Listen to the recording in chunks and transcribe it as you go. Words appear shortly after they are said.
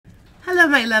Hello,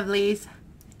 my lovelies.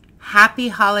 Happy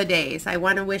holidays. I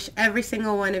want to wish every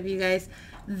single one of you guys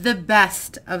the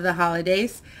best of the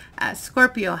holidays.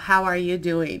 Scorpio, how are you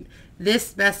doing?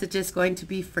 This message is going to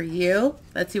be for you.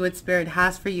 Let's see what Spirit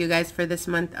has for you guys for this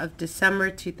month of December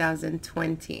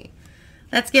 2020.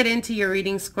 Let's get into your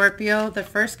reading, Scorpio. The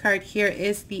first card here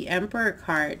is the Emperor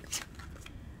card.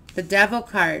 The Devil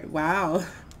card. Wow.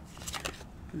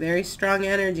 Very strong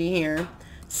energy here.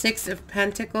 Six of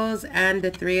Pentacles and the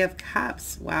Three of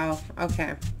Cups. Wow.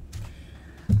 Okay.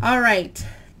 All right.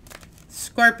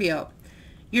 Scorpio.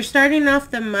 You're starting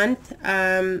off the month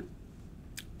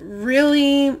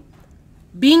really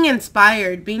being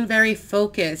inspired, being very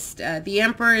focused. The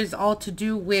Emperor is all to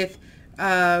do with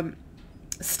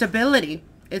stability.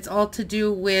 It's all to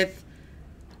do with,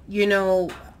 you know,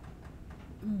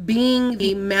 being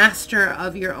the master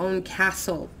of your own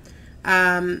castle.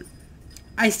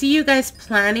 I see you guys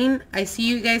planning. I see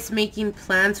you guys making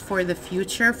plans for the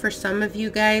future. For some of you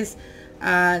guys,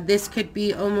 this could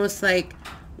be almost like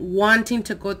wanting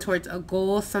to go towards a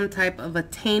goal, some type of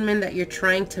attainment that you're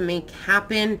trying to make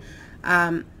happen.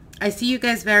 I see you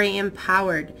guys very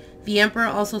empowered. The Emperor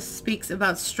also speaks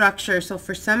about structure. So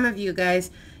for some of you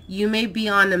guys, you may be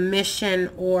on a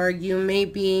mission, or you may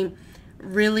be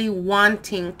really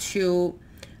wanting to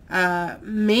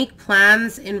make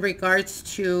plans in regards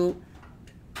to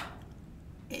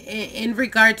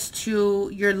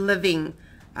your living.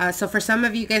 So for some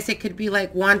of you guys, it could be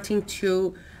like wanting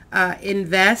to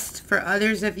invest. For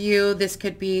others of you, this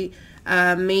could be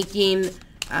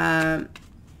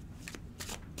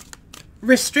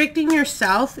restricting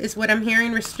yourself is what I'm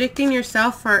hearing. Restricting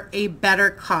yourself for a better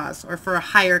cause or for a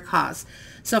higher cause.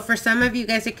 So for some of you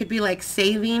guys, it could be like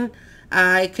saving.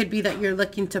 It could be that you're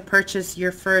looking to purchase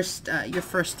your first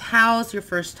house, your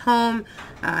first home.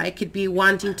 It could be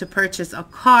wanting to purchase a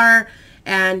car,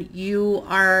 and you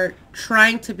are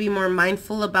trying to be more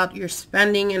mindful about your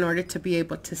spending in order to be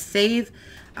able to save.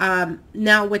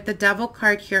 Now with the Devil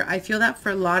card here, I feel that for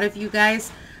a lot of you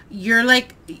guys,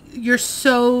 you're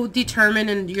so determined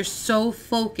and you're so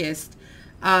focused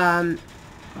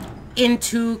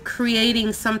into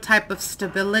creating some type of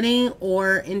stability,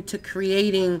 or into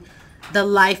creating the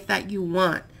life that you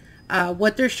want.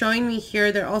 What they're showing me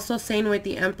here, they're also saying with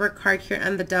the Emperor card here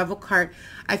and the Devil card,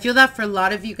 I feel that for a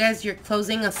lot of you guys, you're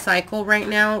closing a cycle right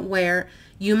now where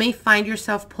you may find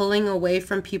yourself pulling away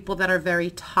from people that are very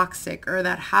toxic, or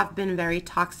that have been very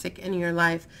toxic in your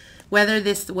life. Whether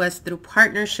this was through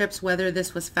partnerships, whether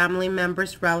this was family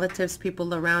members, relatives,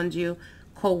 people around you,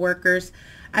 co-workers.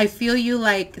 I feel you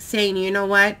like saying, you know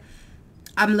what?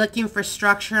 I'm looking for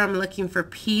structure. I'm looking for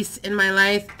peace in my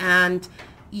life. And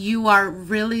you are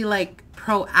really like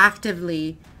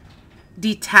proactively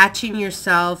detaching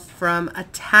yourself from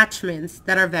attachments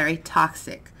that are very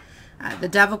toxic. The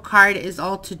Devil card is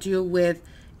all to do with,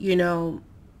 you know,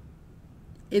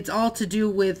 it's all to do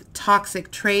with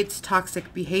toxic traits,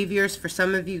 toxic behaviors. For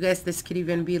some of you guys, this could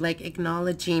even be like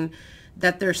acknowledging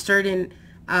that there's certain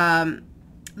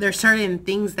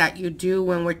things that you do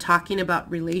when we're talking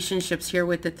about relationships here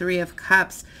with the Three of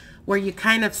Cups, where you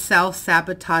kind of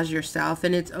self-sabotage yourself.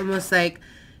 And it's almost like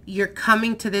you're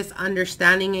coming to this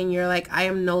understanding and you're like, I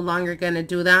am no longer going to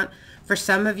do that. For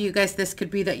some of you guys, this could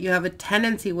be that you have a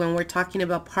tendency, when we're talking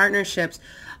about partnerships,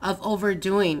 of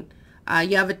overdoing.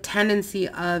 You have a tendency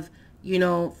of, you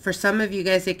know, for some of you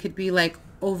guys, it could be like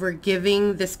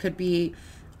overgiving. This could be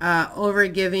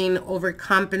overgiving,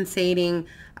 overcompensating,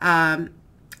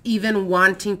 even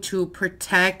wanting to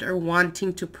protect or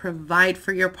wanting to provide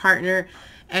for your partner.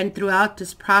 And throughout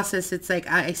this process, it's like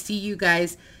I see you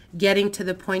guys getting to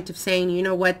the point of saying, you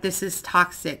know what, this is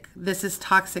toxic. This is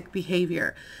toxic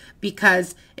behavior,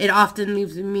 because it often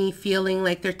leaves me feeling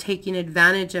like they're taking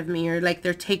advantage of me, or like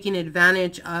they're taking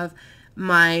advantage of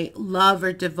my love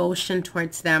or devotion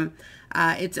towards them.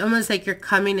 It's almost like you're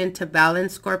coming into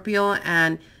balance, Scorpio,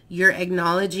 and you're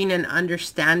acknowledging and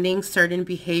understanding certain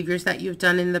behaviors that you've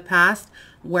done in the past,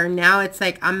 where now it's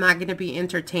like, I'm not going to be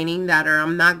entertaining that, or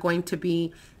I'm not going to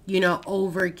be, you know,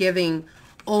 over giving,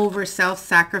 over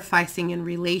self-sacrificing in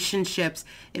relationships.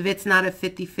 If it's not a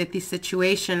 50-50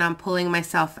 situation, I'm pulling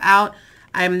myself out.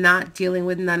 I'm not dealing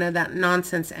with none of that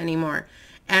nonsense anymore.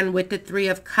 And with the Three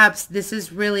of Cups, this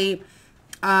is really,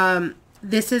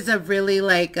 this is a really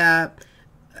like,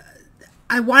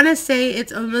 I want to say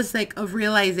it's almost like a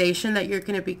realization that you're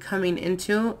going to be coming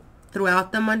into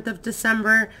throughout the month of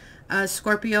December,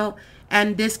 Scorpio.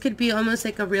 And this could be almost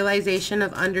like a realization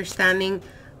of understanding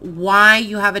why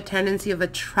you have a tendency of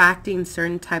attracting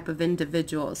certain type of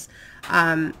individuals.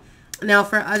 Now,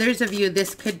 for others of you,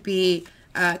 this could be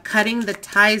cutting the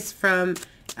ties from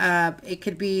It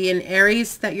could be an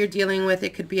Aries that you're dealing with.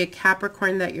 It could be a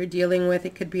Capricorn that you're dealing with.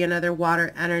 It could be another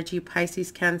water energy,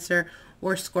 Pisces, Cancer,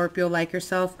 or Scorpio like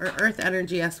yourself, or earth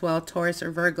energy as well, Taurus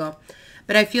or Virgo.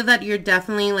 But I feel that you're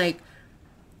definitely like,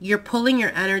 you're pulling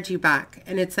your energy back.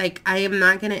 And it's like, I am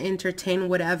not going to entertain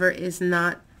whatever is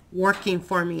not working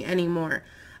for me anymore.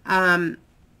 And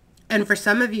for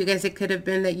some of you guys, it could have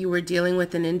been that you were dealing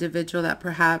with an individual that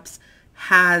perhaps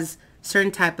has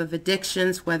certain type of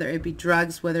addictions, whether it be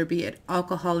drugs, whether it be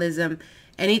alcoholism,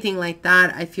 anything like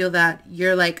that. I feel that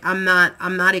you're like, I'm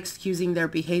not excusing their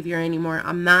behavior anymore.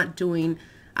 I'm not doing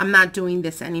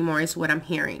this anymore is what I'm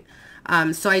hearing.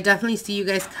 So I definitely see you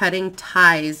guys cutting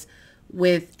ties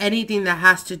with anything that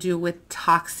has to do with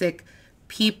toxic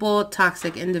people,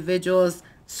 toxic individuals,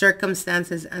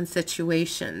 circumstances, and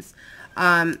situations.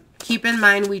 Keep in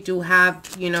mind, we do have,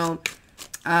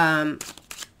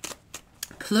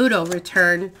 Pluto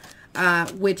return,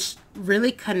 which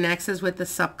really connects us with the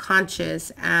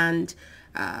subconscious and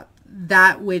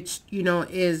that which,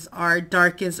 is our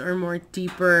darkest or more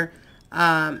deeper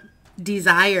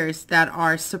desires that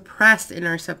are suppressed in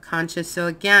our subconscious. So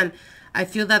again, I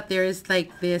feel that there is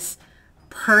like this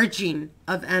purging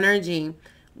of energy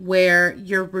where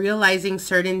you're realizing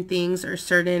certain things or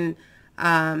certain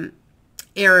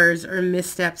errors or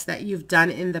missteps that you've done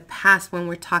in the past when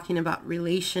we're talking about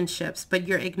relationships, but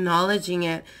you're acknowledging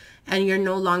it and you're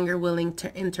no longer willing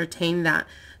to entertain that.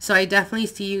 So I definitely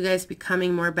see you guys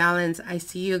becoming more balanced. I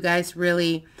see you guys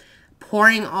really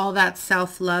pouring all that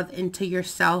self-love into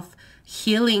yourself,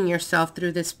 healing yourself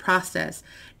through this process.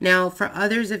 Now, for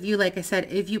others of you, like I said,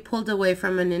 if you pulled away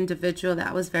from an individual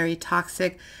that was very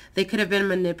toxic, they could have been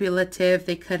manipulative.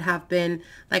 They could have been,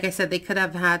 like I said, they could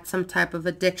have had some type of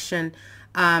addiction.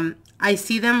 I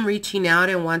see them reaching out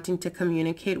and wanting to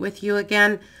communicate with you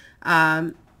again.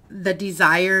 The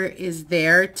desire is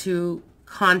there to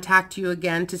contact you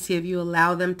again to see if you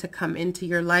allow them to come into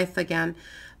your life again.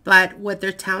 But what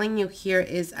they're telling you here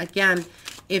is, again,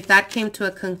 if that came to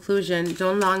a conclusion,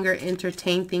 no longer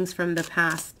entertain things from the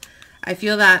past. I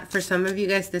feel that for some of you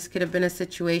guys, this could have been a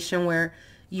situation where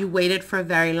you waited for a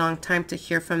very long time to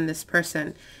hear from this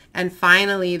person. And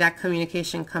finally, that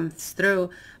communication comes through.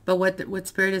 But what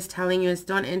Spirit is telling you is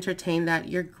don't entertain that.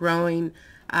 You're growing.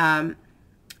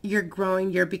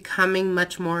 You're becoming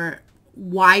much more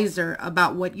wiser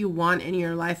about what you want in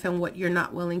your life and what you're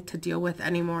not willing to deal with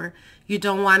anymore. You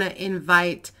don't want to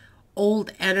invite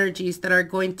old energies that are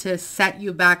going to set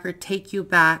you back or take you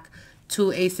back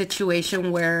to a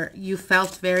situation where you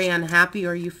felt very unhappy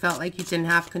or you felt like you didn't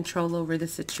have control over the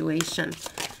situation.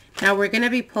 Now we're going to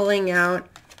be pulling out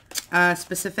a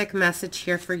specific message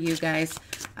here for you guys.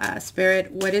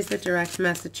 Spirit, what is the direct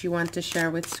message you want to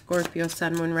share with Scorpio,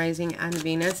 Sun, Moon, Rising, and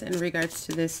Venus in regards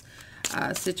to this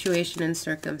situation and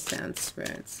circumstance,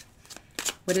 spirits?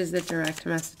 What is the direct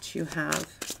message you have?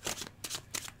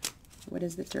 What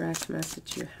is the direct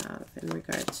message you have in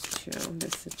regards to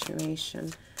this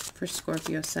situation for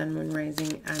Scorpio, Sun, Moon,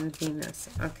 Rising, and Venus?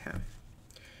 Okay.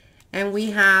 And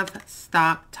we have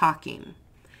stop talking.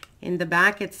 In the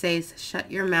back, it says,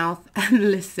 shut your mouth and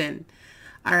listen.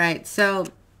 All right. So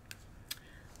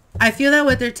I feel that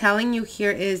what they're telling you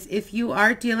here is if you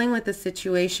are dealing with a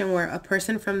situation where a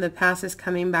person from the past is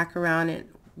coming back around and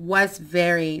was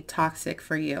very toxic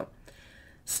for you,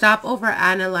 stop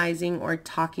overanalyzing or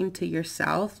talking to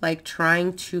yourself, like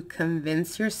trying to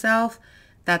convince yourself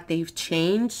that they've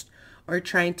changed or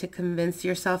trying to convince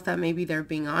yourself that maybe they're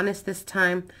being honest this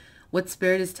time. What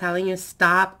Spirit is telling you,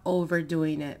 stop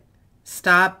overdoing it.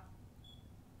 Stop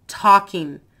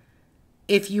talking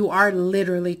if you are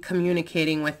literally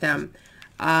communicating with them.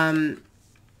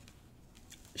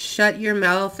 Shut your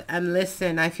mouth and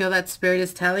listen. I feel that Spirit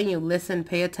is telling you, listen,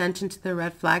 pay attention to the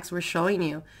red flags we're showing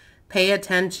you. Pay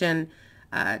attention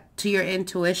to your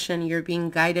intuition. You're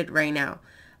being guided right now.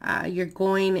 You're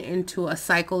going into a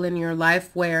cycle in your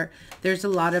life where there's a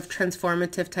lot of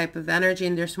transformative type of energy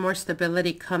and there's more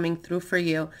stability coming through for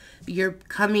you. You're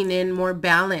coming in more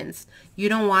balanced. You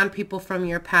don't want people from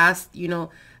your past,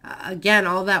 again,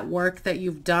 all that work that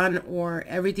you've done or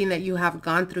everything that you have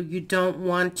gone through, you don't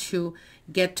want to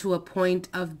get to a point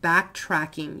of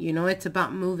backtracking. It's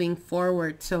about moving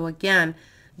forward. So again,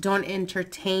 don't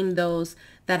entertain those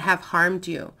that have harmed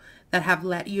you, that have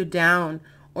let you down,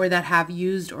 or that have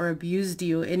used or abused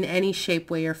you in any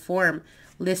shape, way, or form.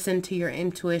 Listen to your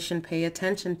intuition. Pay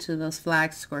attention to those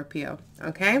flags, Scorpio.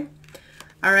 Okay?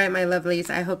 All right, my lovelies.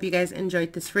 I hope you guys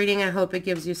enjoyed this reading. I hope it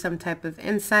gives you some type of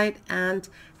insight, and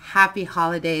happy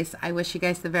holidays. I wish you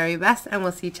guys the very best, and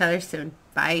we'll see each other soon.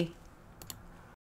 Bye.